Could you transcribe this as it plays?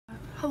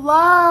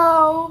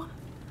Hello?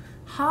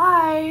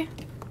 Hi?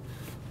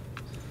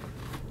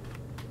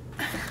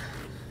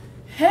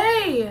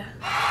 Hey!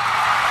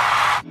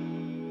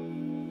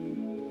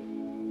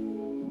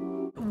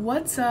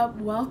 What's up?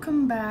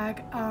 Welcome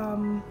back.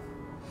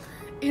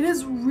 It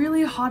is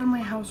really hot in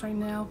my house right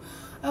now.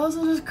 I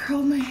also just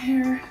curled my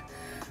hair.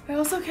 I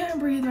also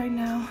can't breathe right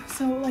now.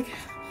 So like,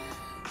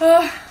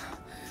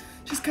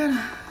 just kind of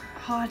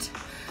hot.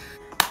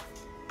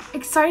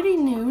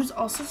 Exciting news,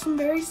 also some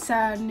very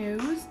sad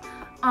news.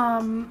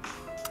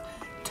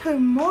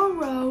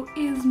 Tomorrow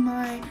is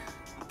my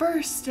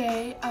first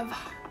day of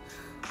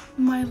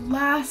my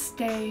last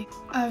day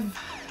of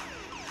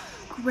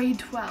grade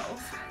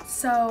 12.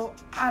 So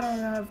I don't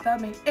know if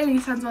that made any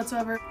sense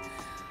whatsoever.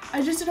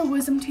 I just did a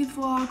wisdom teeth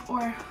vlog,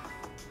 or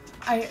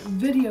I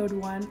videoed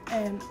one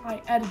and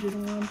I edited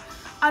one.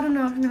 I don't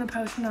know if I'm gonna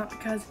post or not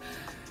because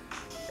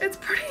it's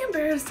pretty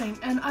embarrassing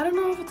and I don't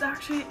know if it's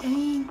actually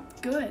any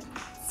good.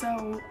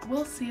 So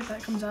we'll see if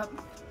that comes up.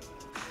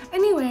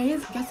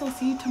 Anyways, I guess I'll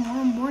see you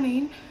tomorrow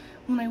morning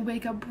when I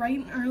wake up bright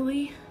and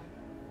early.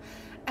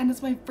 And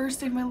it's my first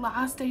day, my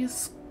last day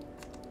is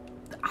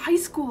high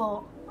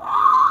school.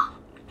 Oh,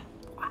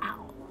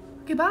 wow.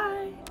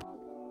 Goodbye.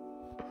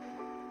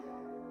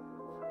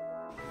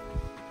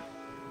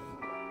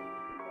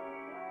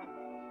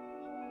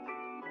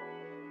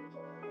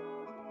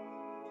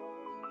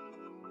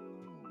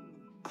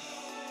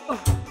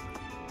 Oh,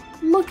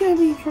 look at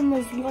me from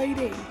this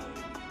lighting.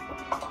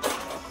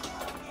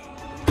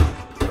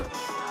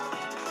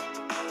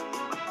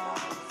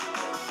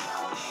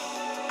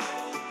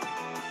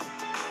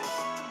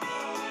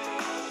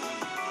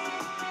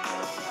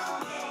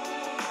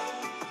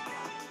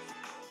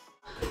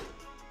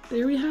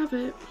 There we have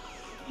it.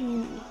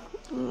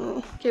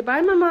 Oh. Okay,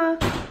 bye, Mama.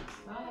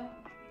 Bye.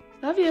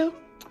 Love you.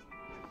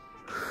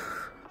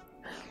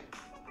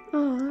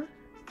 Aww.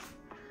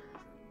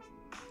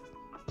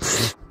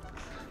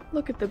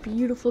 Look at the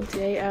beautiful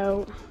day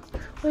out.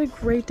 What a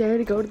great day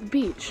to go to the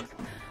beach.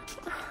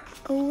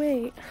 Oh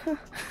wait,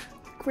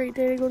 great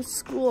day to go to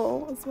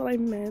school. That's what I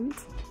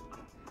meant.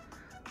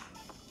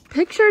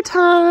 Picture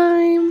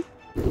time.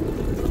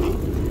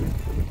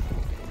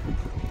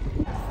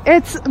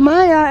 It's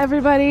Maya,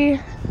 everybody.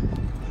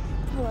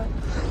 Hello.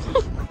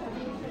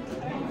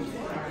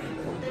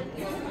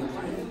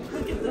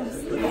 Look at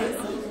this.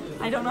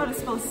 I don't know how to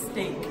spell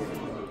steak.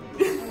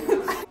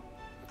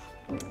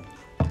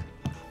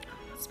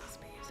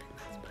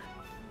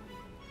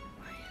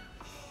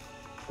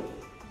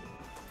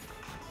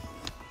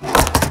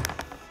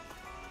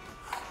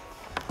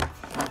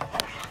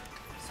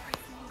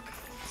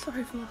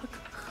 Sorry, vlog.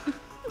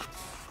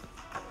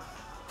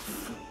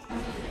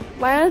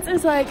 Lance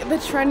is like the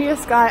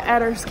trendiest guy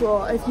at our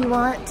school. If you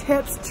want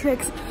tips,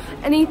 tricks,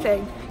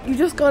 anything, you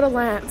just go to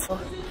Lance.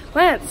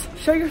 Lance,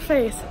 show your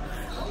face.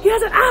 He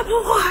has an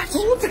Apple Watch!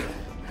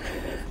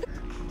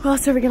 Who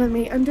else are we gonna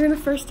meet? I'm doing a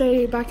first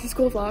day back to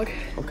school vlog.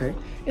 Okay.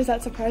 Is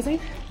that surprising?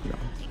 No.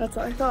 That's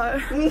what I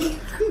thought.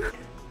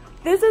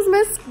 This is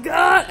Miss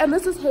Scott and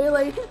this is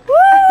Haley.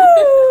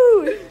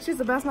 Woo! She's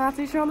the best math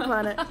teacher on the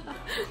planet.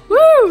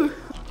 Woo!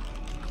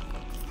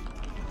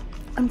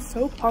 I'm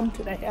so pumped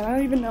today and I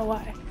don't even know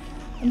why.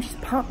 I'm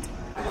just pumped.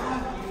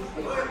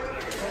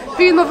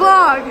 Be in the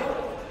vlog!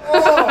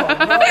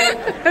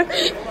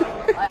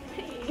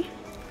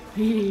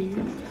 Hey.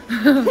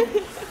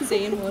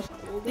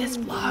 This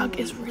vlog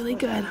is really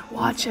good.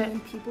 Watch it.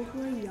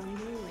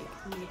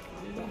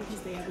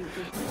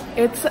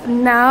 It's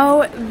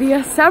now the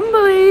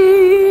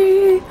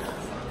assembly.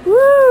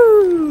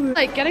 Woo!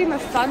 Like getting the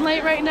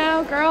sunlight right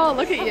now, girl.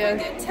 Look at you.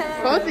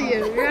 Both of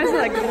you. You guys are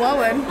like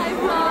glowing.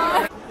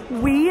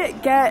 We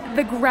get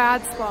the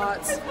grad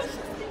spots.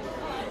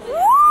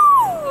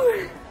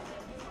 Woo!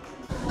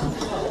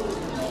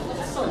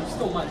 You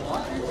stole my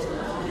locker?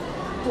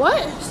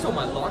 What? You stole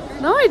my locker?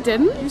 No, I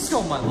didn't. You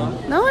stole my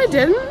locker? No, I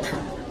didn't.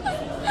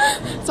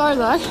 Sorry,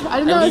 Zach. I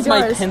didn't know it was yours. I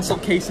leave my pencil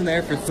case in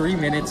there for 3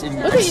 minutes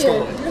and Look you at you.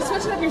 stole it. You're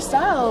switching up your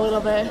style a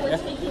little bit. Yeah.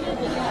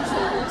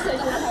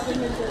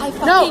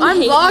 No,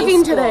 I'm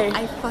vlogging today.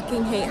 I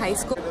fucking hate high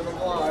school.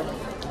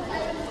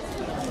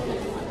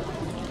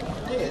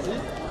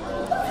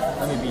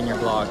 Let me be in your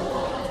vlog.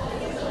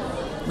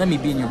 Let me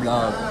be in your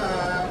vlog.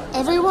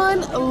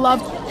 Everyone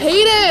loved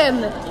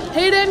Hayden.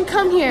 Hayden,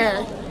 come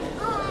here.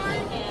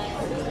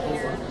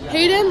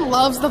 Hayden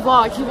loves the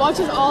vlog. He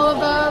watches all of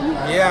them.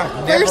 Yeah,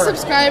 First never.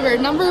 subscriber,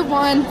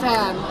 #1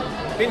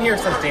 fan. Been here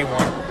since day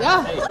one.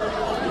 Yeah.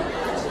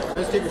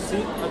 Let's take a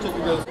seat. I'll take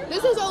you guys.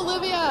 This is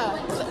Olivia.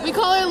 We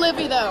call her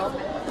Livy though.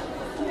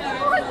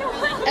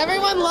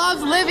 Everyone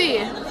loves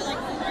Livy.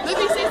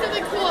 Livy, say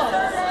something cool.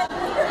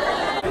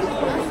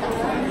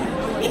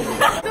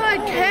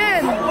 Good,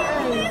 Ken.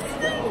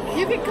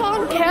 You can call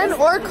him Ken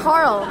or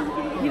Carl.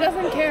 He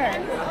doesn't care.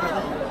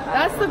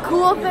 That's the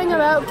cool thing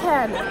about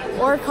Ken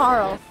or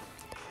Carl.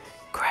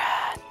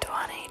 Grad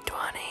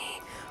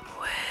 2020.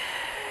 Woo.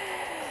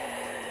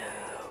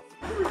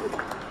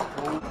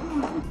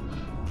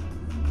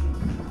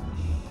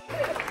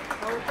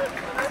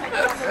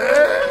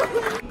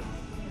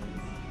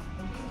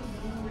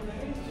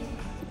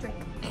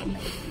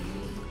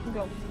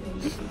 Go.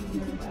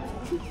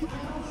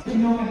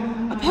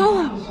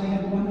 Apollo!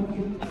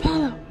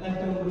 Apollo!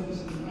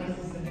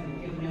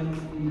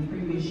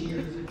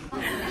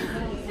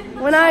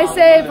 When I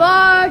say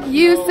vlog,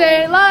 you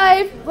say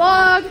life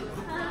vlog.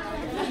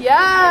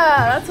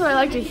 Yeah, that's what I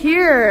like to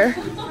hear.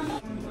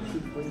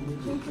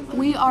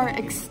 We are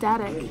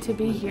ecstatic to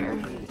be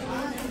here.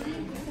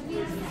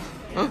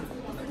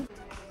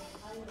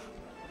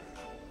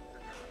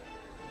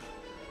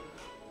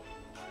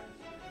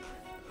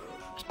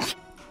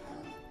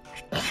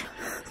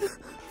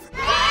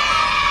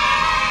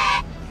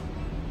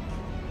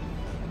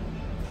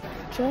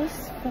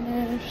 Just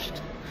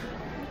finished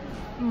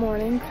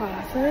morning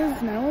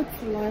classes. Now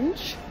it's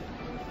lunch.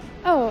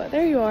 Oh,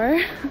 there you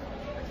are.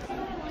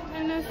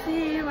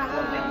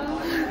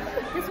 Wow.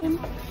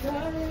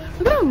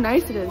 Look at how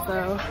nice it is,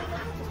 though.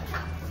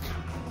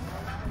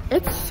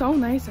 It's so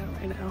nice out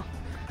right now.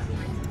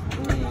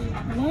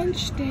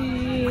 Lunch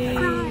day.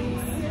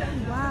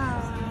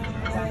 Wow.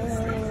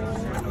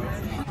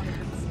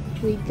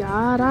 We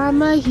got our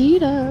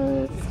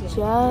mojitos.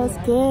 Just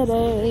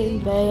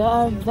kidding, they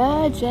are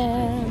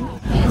vegan.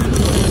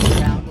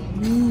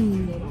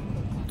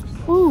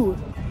 Ooh.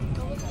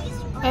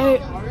 I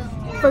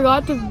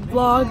forgot to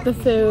vlog the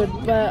food,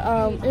 but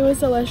it was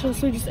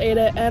delicious. We just ate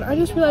it, and I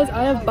just realized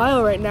I have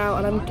bio right now,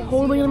 and I'm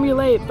totally gonna be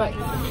late, but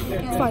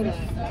it's fine.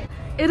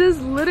 It is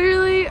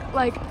literally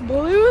like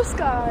blue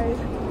sky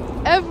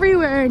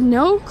everywhere,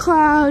 no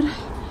cloud.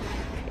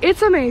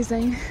 It's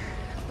amazing.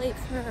 Late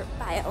for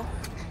bio.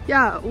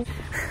 Yeah,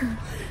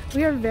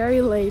 we are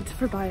very late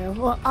for bio.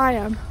 Well, I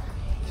am.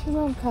 She's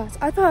not in class.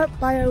 I thought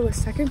bio was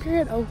second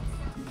period. Oh.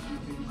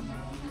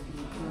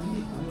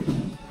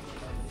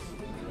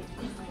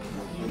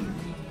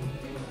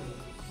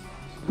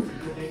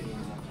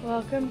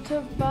 Welcome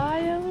to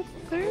Bio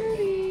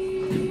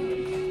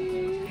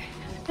 30.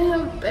 I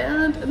have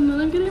band, and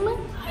then I'm getting my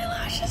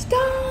eyelashes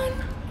done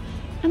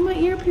and my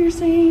ear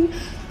piercing.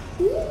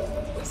 Ooh,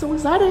 so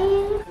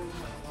exciting.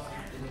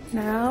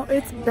 Now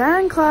it's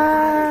band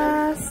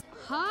class.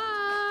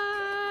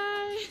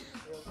 Hi.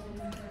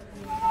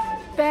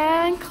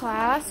 Band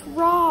class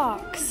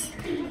rocks.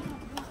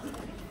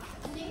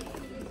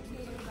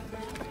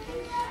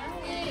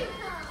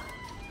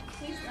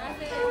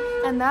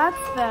 And that's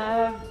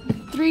the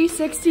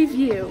 360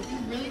 view.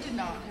 Really did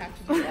not have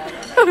to do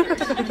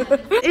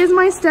that. Is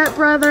my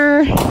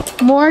stepbrother,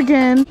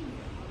 Morgan.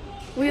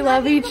 We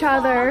love each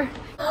other.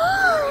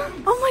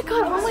 Oh my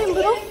god, all my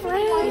little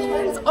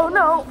friends. Oh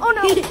no, oh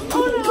no,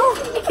 oh no.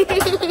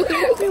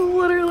 We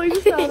literally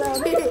just saw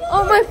them.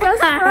 All my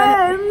best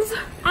friends.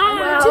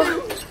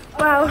 Wow.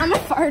 Wow. I'm gonna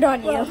fart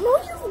on you. No,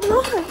 you're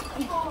not.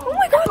 Oh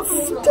my god,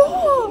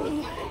 stop.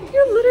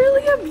 You're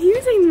literally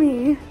abusing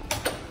me.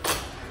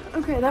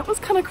 Okay, that was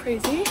kind of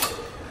crazy.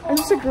 I'm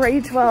just a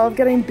grade 12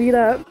 getting beat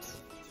up.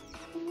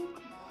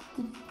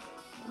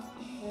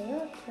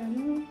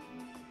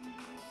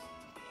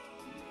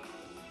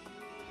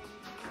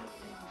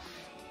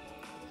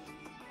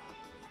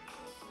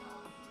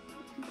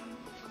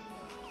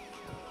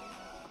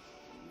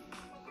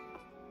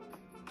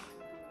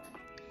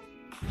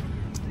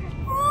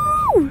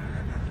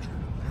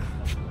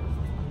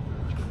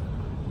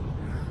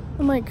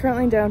 I'm like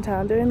currently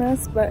downtown doing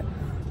this, but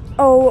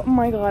oh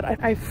my god,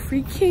 I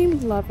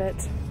freaking love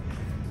it.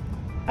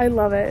 I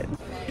love it.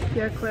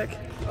 Yeah, quick.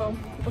 Oh,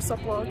 what's up,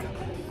 vlog?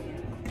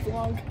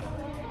 Vlog.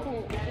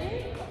 Only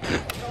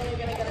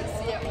gonna get to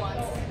see it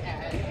once.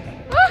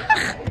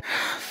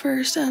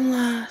 First and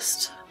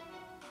last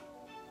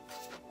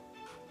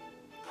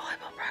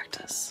volleyball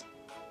practice.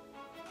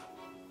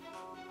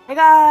 Hey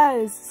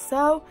guys,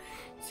 so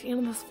it's the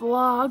end of this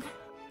vlog.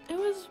 It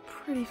was a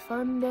pretty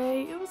fun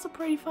day. It was a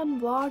pretty fun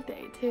vlog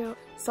day too.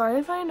 Sorry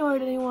if I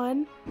annoyed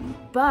anyone,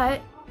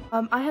 but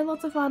I had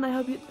lots of fun. I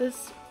hope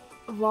this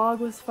vlog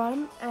was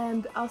fun,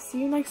 and I'll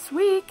see you next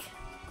week.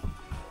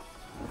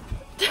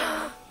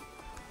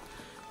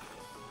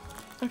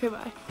 Okay,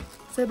 bye.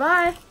 Say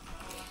bye.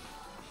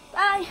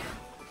 Bye.